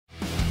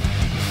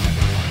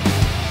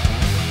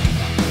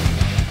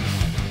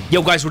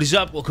Yo guys, what is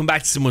up? Welcome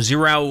back to some more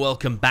Zero.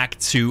 Welcome back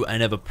to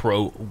another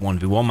Pro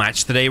 1v1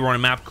 match. Today we're on a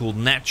map called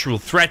Natural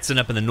Threats and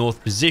up in the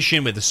north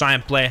position with the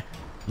silent player,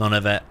 none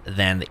other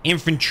than the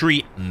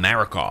Infantry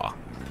Marakar.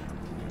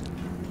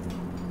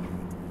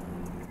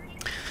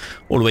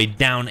 All the way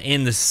down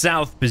in the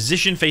south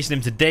position, facing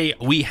him today,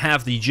 we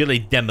have the Agility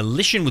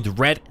Demolition with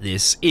red.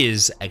 This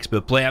is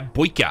expert player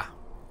BoYcaH.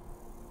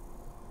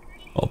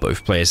 Well,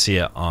 both players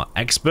here are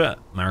expert.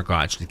 Marakar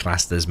actually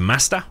classed as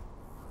master.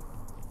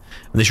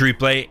 And this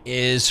replay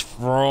is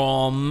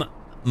from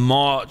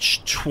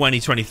March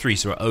 2023,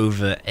 so we're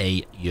over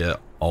a year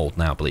old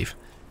now, I believe.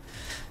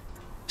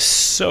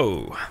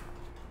 So,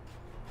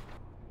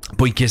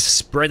 BoYcaH's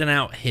spreading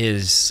out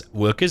his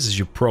workers, as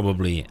you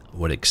probably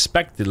would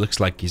expect. It looks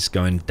like he's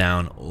going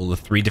down all the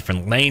three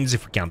different lanes.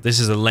 If we count this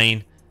as a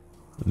lane,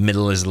 the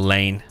middle is a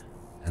lane,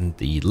 and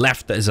the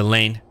left is a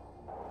lane.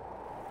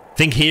 I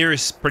think here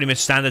is pretty much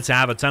standard to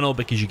have a tunnel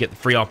because you get the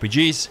free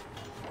RPGs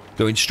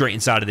going straight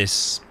inside of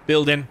this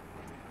building.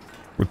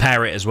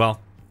 Repair it as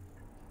well.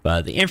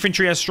 But the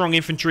infantry has strong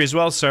infantry as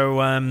well, so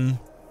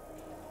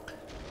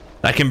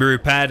that can be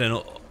repaired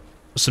and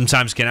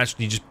sometimes can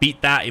actually just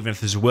beat that even if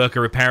there's a worker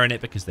repairing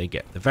it because they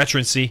get the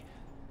veterancy.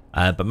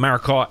 But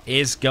Marakar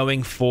is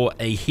going for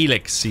a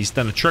helix. He's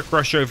done a truck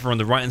rush over on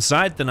the right hand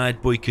side,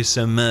 denied BoYcaH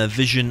some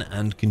vision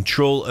and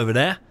control over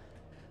there.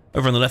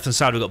 Over on the left hand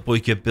side we've got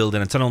BoYcaH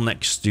building a tunnel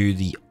next to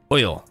the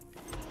oil.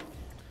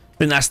 I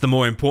think that's the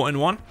more important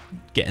one,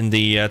 getting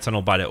the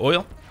tunnel by the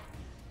oil.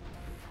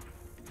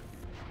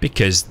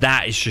 Because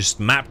that is just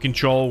map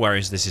control,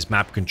 whereas this is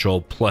map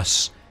control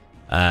plus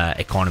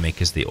economy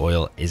because the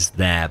oil is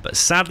there. But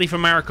sadly for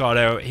Marakar,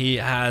 though, he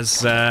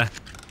has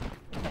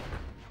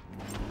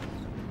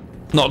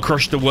not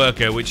crushed the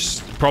worker,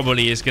 which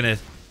probably is going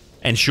to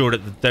ensure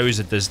that the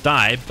dozer does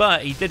die.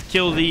 But he did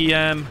kill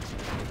the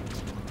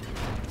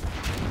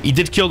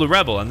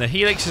rebel, and the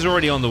helix is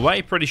already on the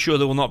way. Pretty sure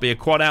there will not be a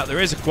quad out. There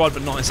is a quad,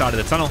 but not inside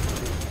of the tunnel.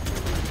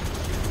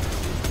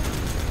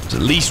 At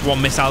least one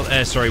missile,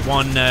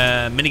 one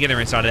minigunner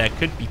inside of there.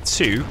 Could be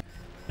two.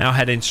 Now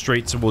heading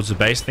straight towards the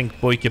base. I think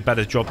BoYcaH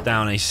better drop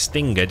down a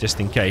stinger just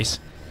in case.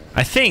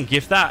 I think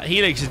if that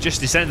helix had just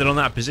descended on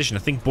that position, I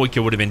think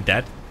BoYcaH would have been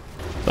dead.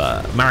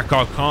 But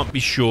Marakar can't be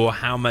sure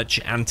how much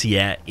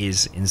anti-air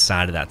is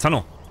inside of that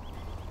tunnel.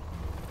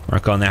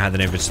 Marakar now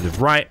heading over to the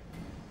right.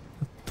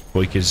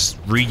 BoYcaH's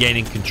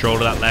regaining control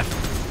of that left.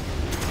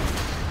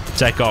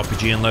 Tech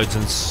RPG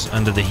unloads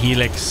under the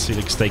helix.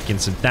 Helix taking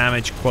some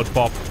damage. Quad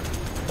pop.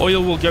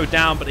 Oil will go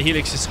down, but the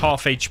helix is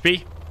half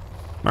HP.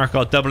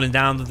 Marakar doubling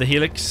down with the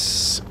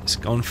helix. It's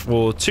gone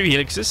for two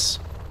helixes.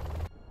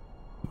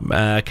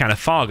 Kind of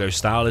Fargo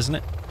style, isn't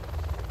it?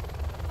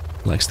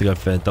 Likes to go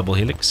for double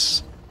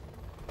helix.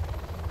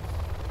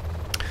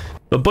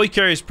 But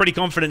BoYcaH is pretty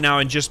confident now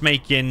in just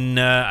making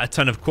a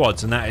ton of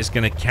quads, and that is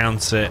going to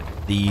counter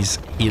these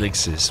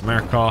helixes.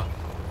 Marakar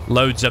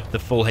loads up the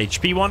full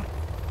HP one.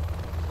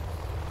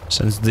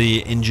 Sends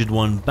the injured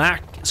one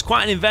back. It's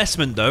quite an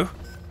investment, though.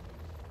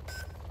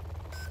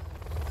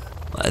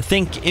 I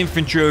think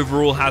infantry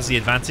overall has the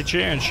advantage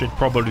here and should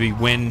probably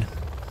win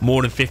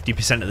more than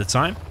 50% of the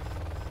time.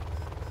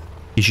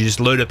 You should just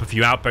load up a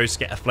few outposts,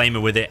 get a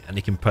flamer with it, and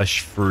you can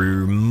push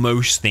through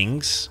most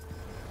things.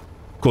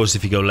 Of course,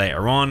 if you go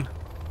later on,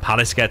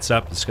 Palace gets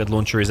up, the Scud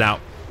Launcher is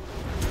out.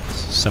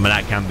 Some of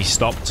that can be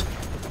stopped.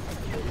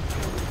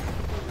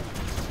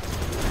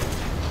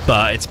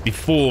 But it's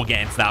before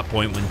getting to that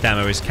point when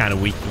Demo is kind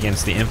of weak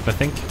against the Inf, I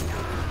think.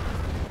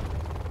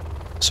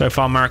 So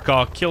far,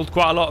 Marakar killed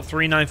quite a lot,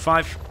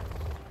 395.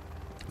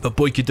 But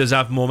BoYcaH does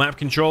have more map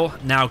control.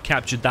 Now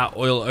captured that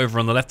oil over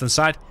on the left-hand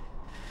side.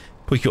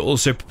 BoYcaH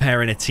also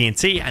preparing a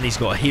TNT, and he's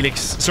got a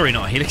helix. Sorry,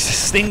 not a helix, a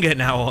stinger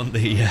now on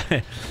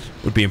the...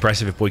 would be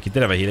impressive if BoYcaH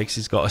did have a helix.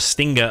 He's got a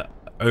stinger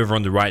over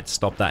on the right to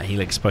stop that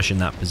helix push in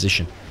that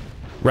position.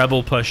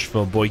 Rebel push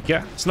for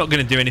BoYcaH. It's not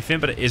going to do anything,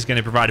 but it is going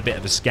to provide a bit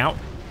of a scout.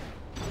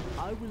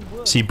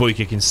 See,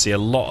 BoYcaH can see a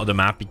lot of the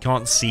map. He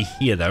can't see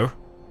here, though.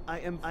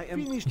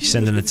 He's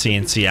sending the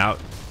TNT out,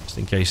 just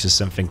in case there's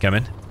something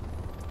coming.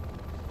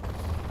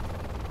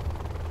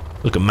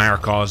 Look at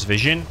Marakar's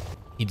vision.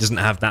 He doesn't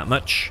have that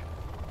much.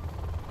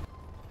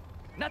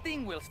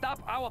 Nothing will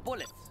stop our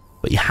bullets.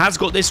 But he has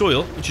got this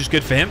oil, which is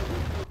good for him.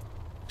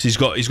 So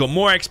he's got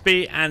more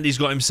XP, and he's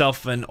got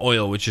himself an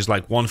oil, which is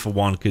like 1 for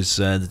 1, because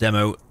the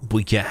demo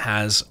BoYcaH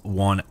has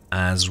one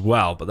as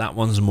well. But that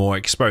one's more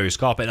exposed.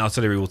 Carpet and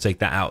artillery will take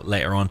that out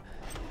later on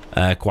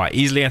quite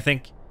easily, I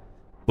think.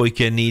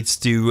 BoYcaH needs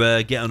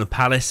to get on a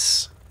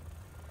palace.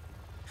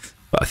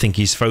 But I think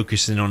he's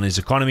focusing on his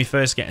economy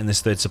first, getting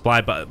this third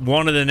supply. But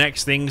one of the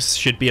next things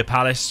should be a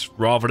palace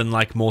rather than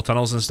like more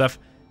tunnels and stuff.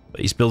 But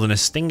he's building a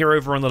stinger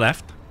over on the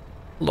left.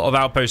 A lot of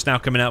outposts now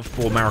coming out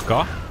for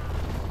Marakar.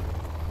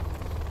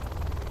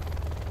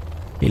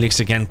 Helix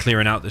again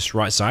clearing out this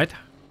right side.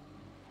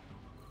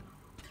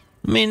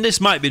 I mean,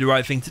 this might be the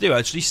right thing to do,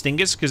 actually.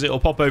 Stingers, because it'll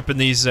pop open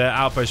these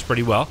outposts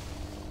pretty well.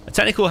 A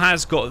technical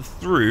has got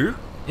through.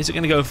 Is it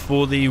going to go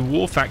for the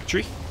war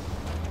factory?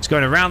 It's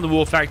going around the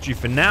war factory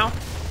for now.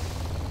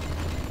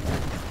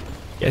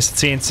 Gets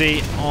the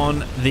TNT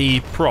on the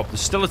prop.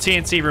 There's still a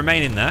TNT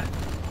remaining there.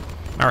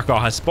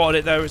 Marakar has spotted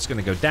it, though. It's going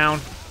to go down.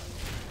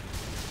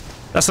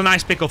 That's a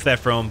nice pick off there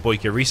from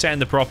BoYcaH. Resetting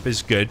the prop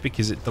is good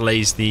because it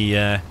delays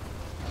the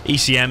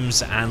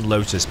ECMs and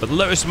Lotus. But the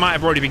Lotus might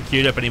have already been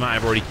queued up, and he might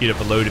have already queued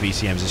up a load of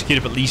ECMs. He's queued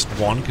up at least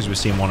one because we're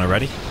seeing one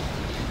already.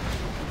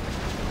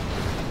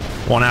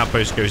 One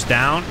outpost goes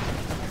down.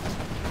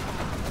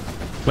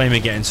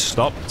 Flamer getting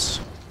stopped.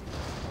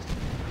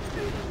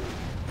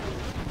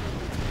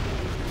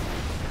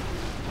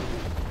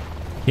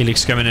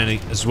 Helix coming in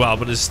as well,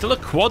 but there's still a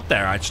quad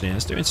there, actually, and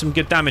it's doing some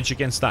good damage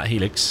against that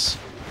Helix.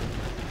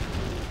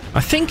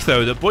 I think,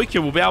 though, that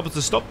BoYcaH will be able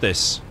to stop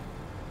this.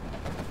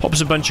 Pops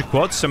a bunch of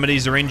quads. Some of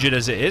these are injured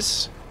as it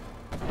is.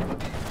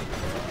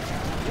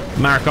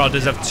 Marakar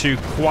does have two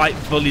quite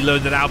fully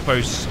loaded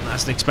outposts.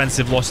 That's an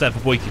expensive loss there for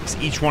BoYcaH, because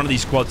each one of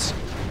these quads,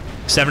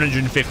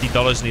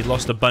 $750, and he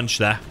lost a bunch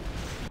there.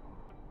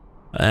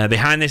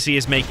 Behind this, he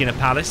is making a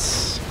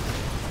palace.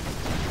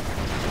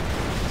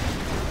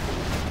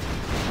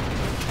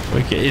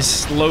 BoYcaH is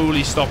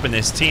slowly stopping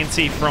this.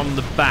 TNT from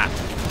the back.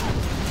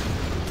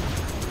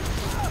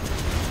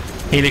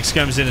 Helix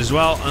comes in as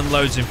well,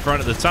 unloads in front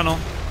of the tunnel.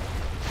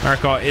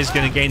 Marakar is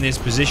going to gain this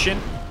position.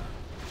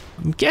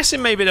 I'm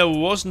guessing maybe there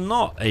was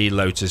not a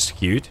Lotus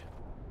queued,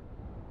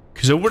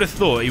 because I would have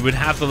thought he would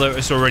have the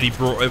Lotus already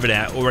brought over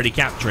there, already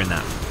capturing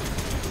that.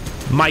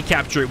 Might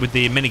capture it with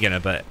the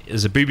minigunner, but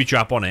there's a booby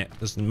trap on it.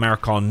 Doesn't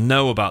Marakar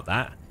know about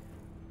that?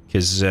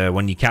 Because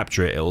when you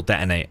capture it, it will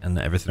detonate and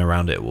everything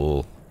around it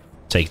will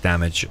take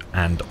damage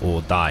and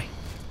or die.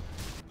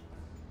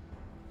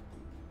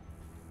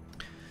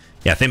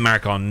 Yeah, I think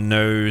Marakar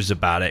knows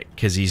about it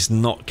because he's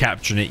not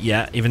capturing it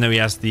yet, even though he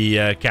has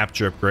the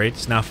capture upgrade.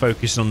 He's now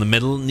focusing on the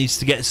middle. Needs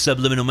to get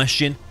subliminal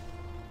meshing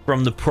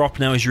from the prop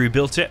now as you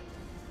rebuilt it.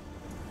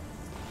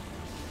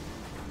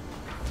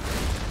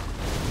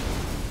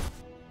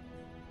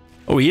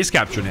 Oh, he is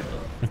capturing it.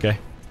 Okay.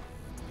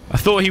 I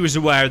thought he was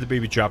aware of the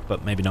booby trap,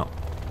 but maybe not.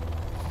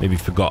 Maybe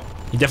forgot.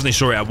 He definitely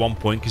saw it at one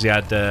point because he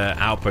had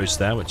outposts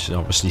there, which is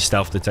obviously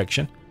stealth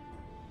detection.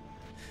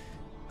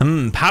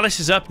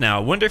 Palace is up now.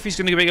 I wonder if he's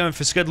going to be going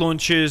for scud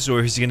launchers or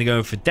is he going to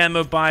go for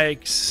demo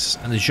bikes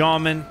and the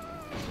Jarman.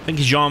 I think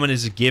his Jarman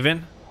is a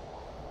given.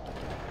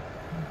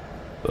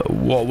 But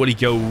what would he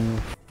go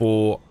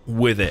for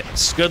with it?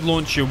 Scud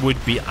launcher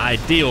would be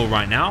ideal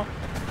right now.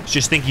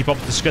 Just think he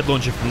popped the scud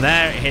launcher from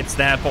there. It hits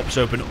there, pops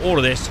open all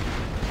of this.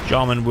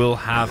 Jarman will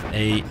have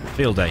a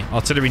field day.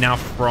 Artillery now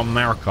from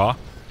Marakar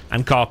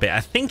and Carpet.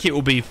 I think it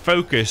will be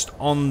focused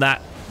on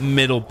that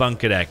middle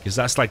bunker there because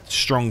that's like the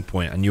strong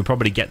point, and you'll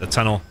probably get the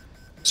tunnel,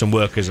 some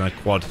workers and a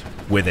quad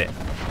with it.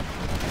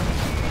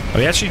 Oh,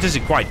 he actually does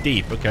it quite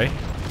deep. Okay.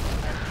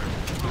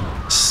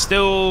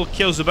 Still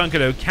kills the bunker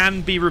though.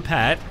 Can be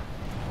repaired.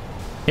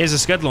 Here's a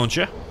scud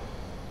launcher.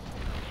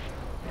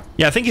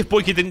 Yeah, I think if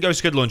BoYcaH didn't go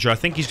scud launcher, I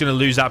think he's going to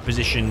lose that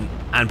position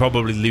and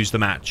probably lose the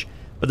match.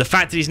 But the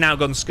fact that he's now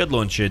gone scud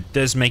launcher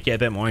does make it a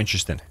bit more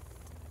interesting,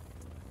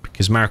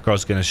 because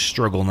Marakar's going to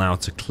struggle now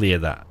to clear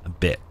that a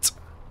bit.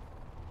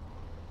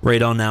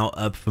 Radar now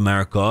up for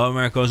Marakar.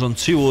 Marakar's on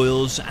 2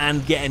 oils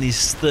and getting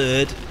his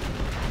third.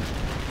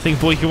 I think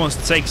BoYcaH wants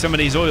to take some of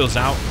these oils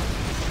out.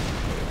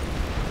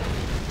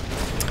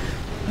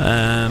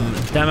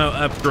 Demo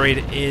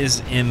upgrade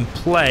is in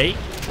play.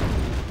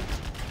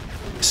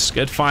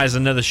 Scud fires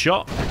another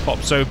shot.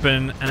 Pops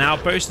open an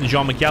outpost, and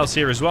Jean Michael's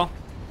here as well.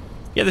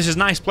 Yeah, this is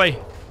nice play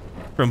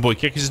from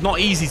BoYcaH, because it's not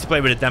easy to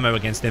play with a demo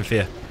against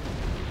Infia.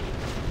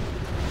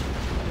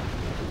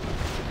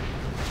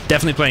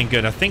 Definitely playing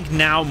good. I think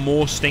now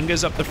more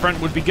stingers up the front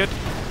would be good.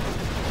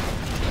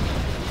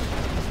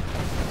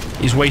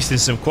 He's wasting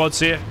some quads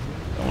here.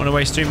 Don't want to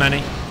waste too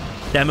many.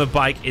 Demo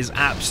bike is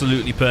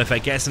absolutely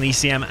perfect. Gets an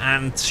ECM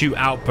and 2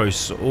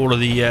 outposts. All of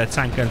the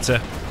tank hunter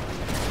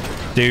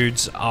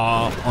dudes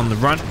are on the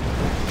run.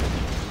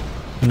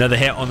 Another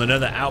hit on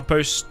another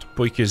outpost.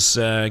 BoYcaH's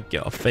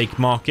get a fake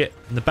market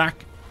in the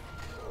back.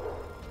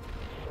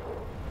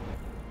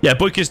 Yeah,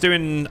 BoYcaH's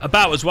doing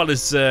about as well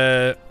as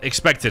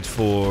expected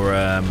for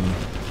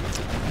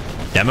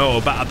demo, or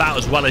about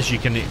as well as you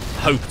can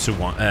hope to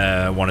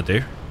want to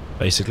do,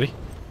 basically.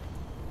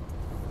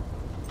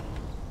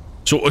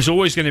 So it's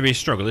always going to be a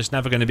struggle. It's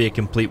never going to be a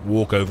complete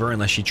walkover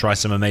unless you try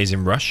some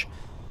amazing rush.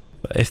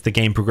 But if the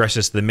game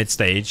progresses to the mid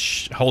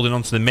stage, holding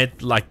on to the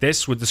mid like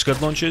this with the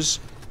scud launchers,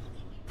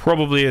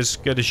 probably as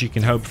good as you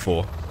can hope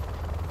for.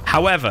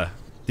 However,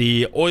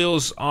 the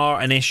oils are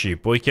an issue.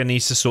 BoYcaH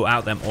needs to sort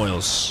out them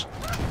oils.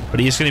 But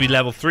he is going to be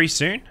level 3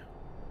 soon.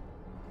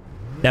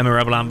 Demo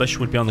Rebel Ambush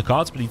would be on the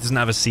cards, but he doesn't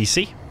have a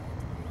CC.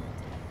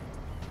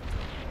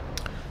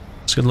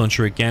 Scud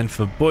launcher again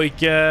for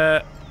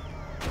BoYcaH.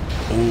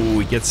 Oh,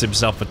 he gets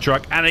himself a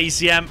truck and an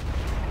ECM.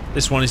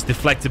 This one is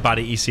deflected by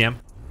the ECM.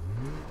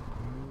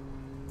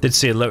 Did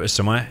see a Lotus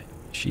somewhere.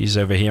 She's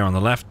over here on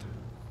the left.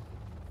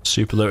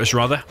 Super Lotus,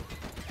 rather.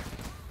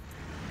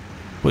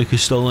 BoYcaH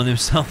stolen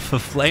himself a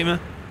Flamer,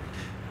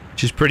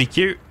 which is pretty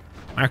cute.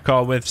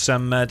 Marakar with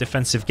some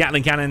defensive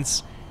Gatling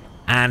cannons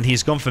And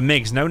he's gone for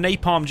MiGs. No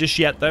napalm just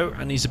yet, though.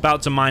 And he's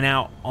about to mine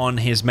out on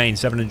his main.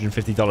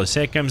 $750.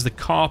 Here comes the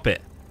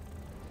carpet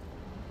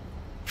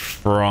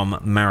from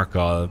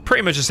Marakar.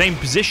 Pretty much the same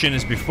position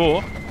as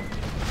before.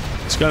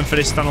 He's going for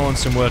this tunnel on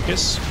some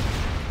workers.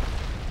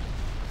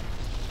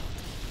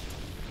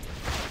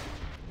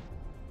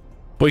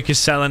 BoYkaH's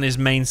selling his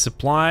main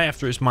supply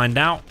after it's mined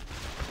out.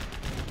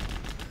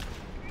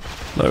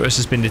 Lotus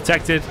has been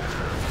detected.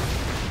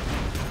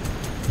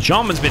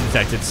 Jarman's been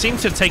detected.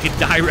 Seems to have taken a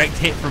direct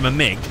hit from a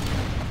MiG.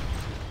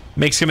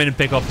 MiGs come in and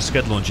pick off the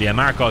Scud launcher. Yeah,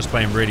 Marakar's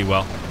playing really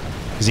well.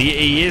 Because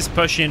he is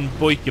pushing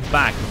BoYkaH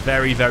back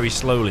very, very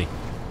slowly.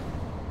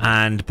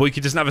 And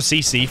BoYkaH doesn't have a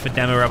CC for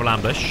Demo Rebel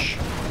Ambush.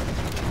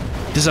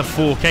 Does have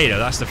 4K though,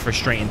 that's the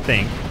frustrating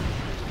thing.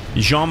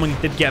 Jarman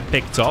did get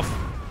picked off.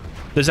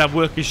 Does have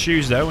Worker's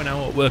Shoes though. We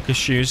know what Worker's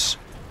Shoes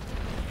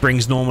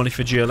brings normally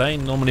for GLA.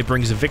 Normally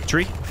brings a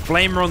victory.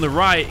 Flamer on the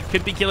right.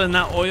 Could be killing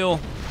that oil.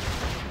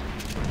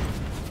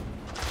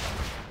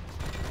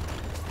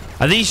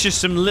 Are these just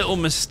some little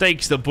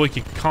mistakes that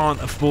BoYkaH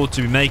can't afford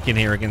to be making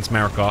here against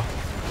Marakar?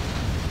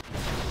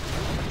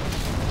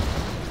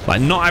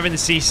 Like not having the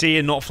CC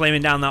and not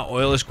flaming down that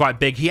oil is quite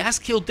big. He has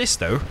killed this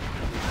though.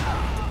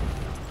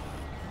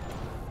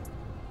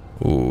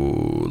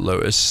 Ooh,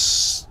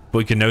 Lotus.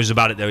 BoYkaH knows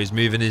about it though. He's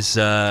moving his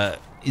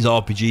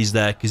RPGs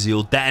there because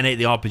he'll detonate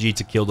the RPG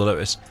to kill the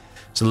Lotus.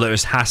 So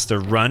Lotus has to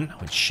run,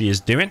 which she is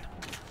doing.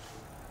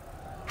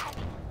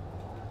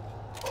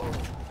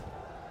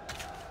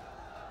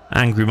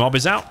 Angry Mob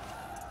is out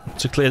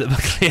to clear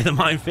the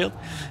minefield.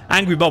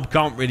 Angry Mob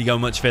can't really go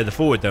much further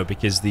forward though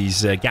because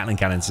these Gatling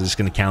cannons are just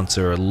going to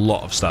counter a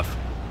lot of stuff.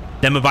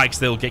 Demo bikes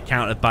they'll get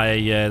countered by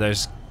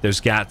those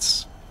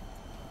Gats,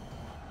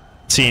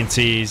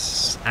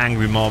 TNTs,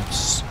 Angry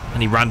Mobs,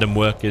 any random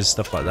workers,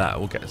 stuff like that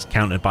will get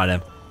countered by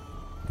them.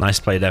 Nice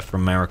play there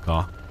from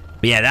Marakar.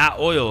 But yeah, that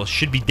oil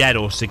should be dead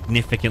or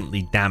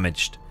significantly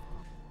damaged.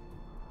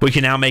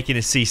 BoYkaH now making a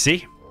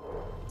CC.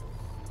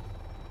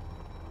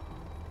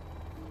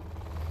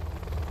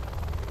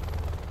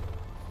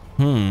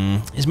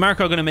 Is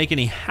Marakar going to make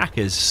any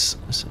hackers?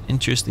 That's an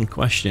interesting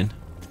question.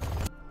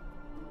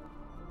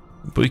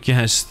 BoYkaH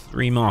has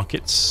 3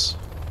 markets.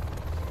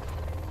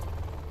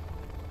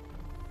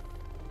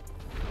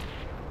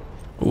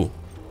 Oh,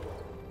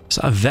 is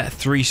that a Vet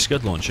 3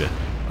 Scud launcher?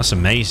 That's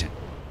amazing.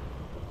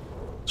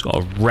 It's got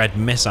a red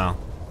missile.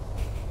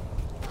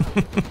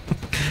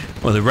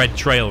 Well, the red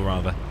trail,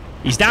 rather.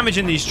 He's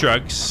damaging these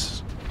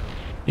trucks.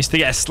 Needs to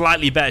get a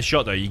slightly better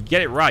shot, though. You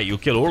get it right, you'll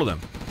kill all of them.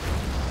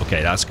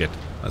 Okay, that's good.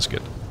 That's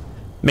good.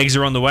 MiGs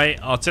are on the way.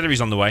 Artillery's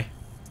on the way.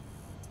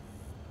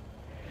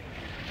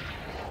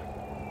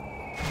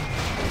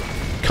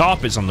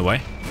 Carpet's on the way.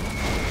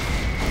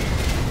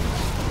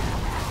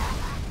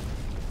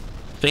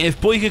 So if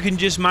BoYkaH can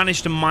just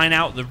manage to mine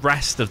out the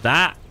rest of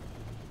that,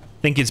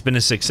 I think it's been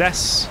a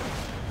success.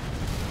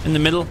 In the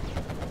middle.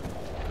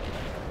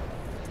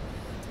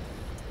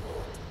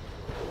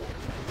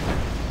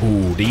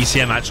 Ooh, the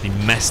ECM actually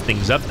messed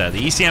things up there. The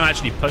ECM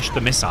actually pushed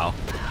the missile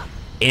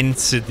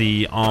into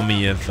the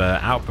army of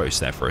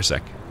outposts there for a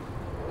sec.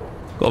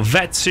 Got a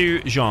Vet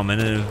 2 Jarman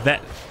and a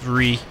Vet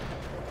 3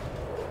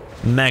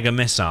 Mega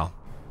Missile.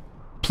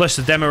 Plus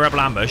the Demo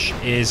Rebel Ambush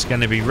is going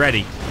to be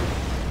ready.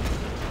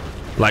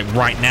 Like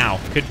right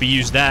now. Could be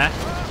used there.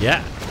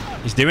 Yeah,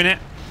 he's doing it.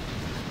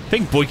 I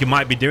think BoYkaH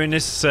might be doing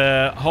this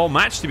whole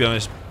match, to be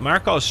honest.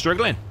 Marakar is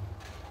struggling.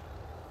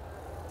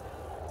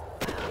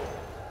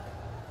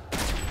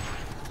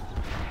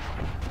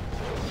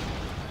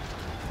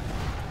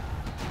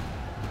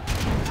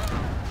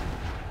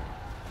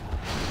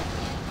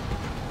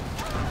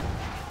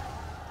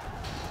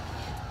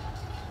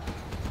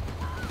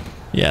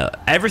 Yeah,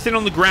 everything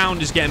on the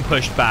ground is getting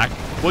pushed back.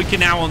 BoYkaH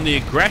now on the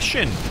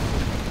aggression.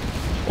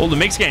 All the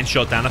MiGs getting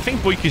shot down. I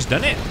think BoYkaH's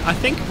done it. I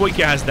think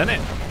BoYkaH has done it.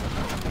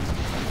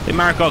 I think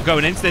Marakar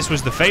going into this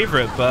was the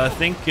favorite, but I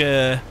think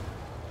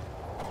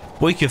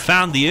BoYkaH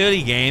found the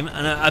early game,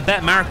 and I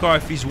bet Marakar,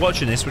 if he's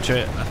watching this, which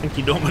I think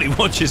he normally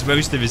watches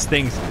most of his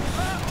things,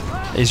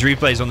 his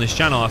replays on this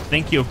channel, I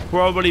think he'll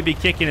probably be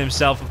kicking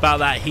himself about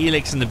that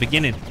Helix in the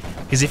beginning.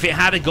 Because if it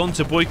had gone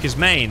to BoYkaH's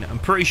main, I'm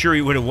pretty sure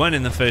he would have won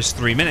in the first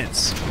 3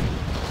 minutes.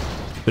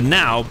 But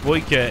now,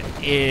 BoYkaH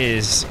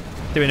is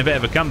doing a bit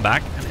of a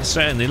comeback, and it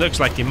certainly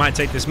looks like he might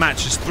take this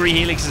match. There's 3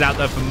 Helixes out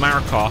there for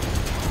Marakar.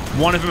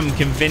 One of them,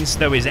 convinced,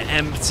 though, is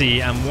empty,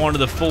 and one of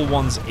the full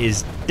ones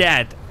is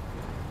dead.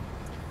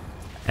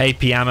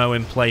 AP ammo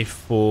in play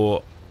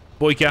for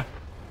BoYkaH.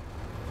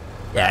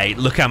 Yeah,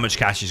 look how much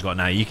cash he's got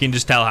now. You can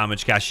just tell how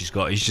much cash he's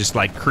got. He's just,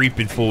 like,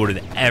 creeping forward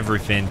with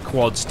everything.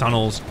 Quads,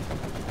 tunnels.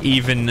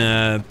 Even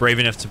brave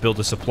enough to build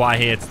a supply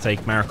here to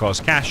take Marakar's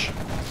cash.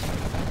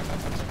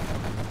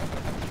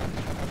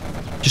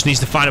 Just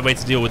needs to find a way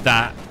to deal with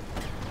that.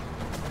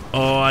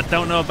 Oh, I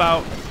don't know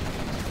about...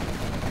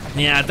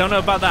 Yeah, I don't know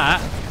about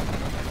that.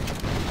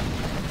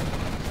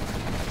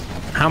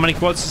 How many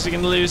quads is he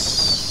going to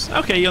lose?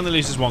 Okay, he only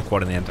loses 1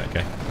 quad in the end.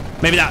 Okay.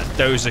 Maybe that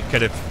Dozer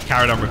could have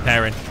carried on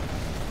repairing.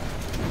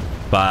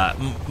 But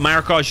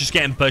Marakar's just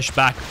getting pushed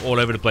back all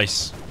over the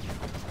place.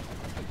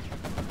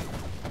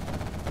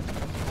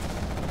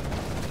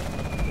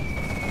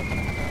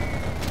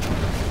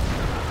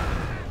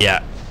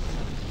 Yeah.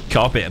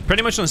 Carpet.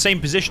 Pretty much on the same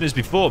position as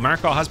before.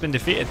 Marakar has been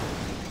defeated.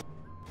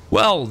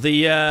 Well,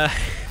 the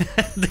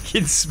the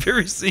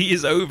conspiracy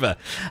is over.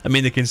 I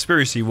mean, the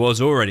conspiracy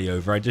was already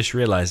over. I just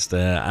realized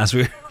as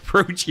we were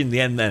approaching the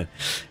end then,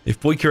 if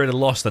BoYcaH had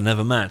lost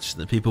another match,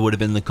 that people would have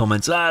been in the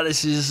comments,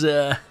 this is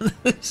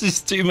this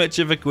is too much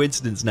of a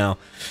coincidence now.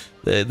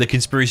 The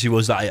conspiracy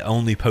was that I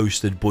only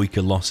posted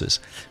BoYcaH losses.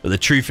 But the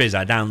truth is,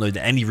 I download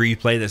any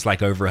replay that's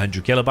like over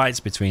 100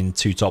 kilobytes between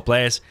two top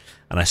players,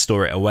 and I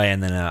store it away,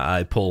 and then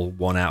I pull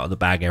one out of the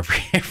bag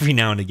every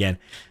now and again.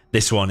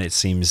 This one, it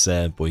seems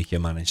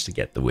BoYcaH managed to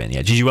get the win.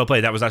 Yeah, GG, well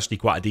played. That was actually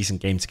quite a decent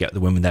game to get the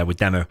win there with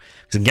Demo.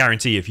 Because I can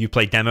guarantee you, if you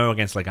play Demo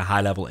against like a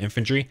high-level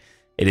infantry,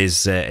 it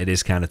is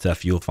kind of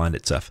tough. You'll find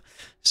it tough.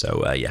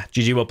 So, yeah,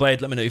 GG, well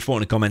played. Let me know your thoughts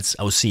in the comments.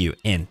 I will see you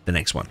in the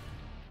next one.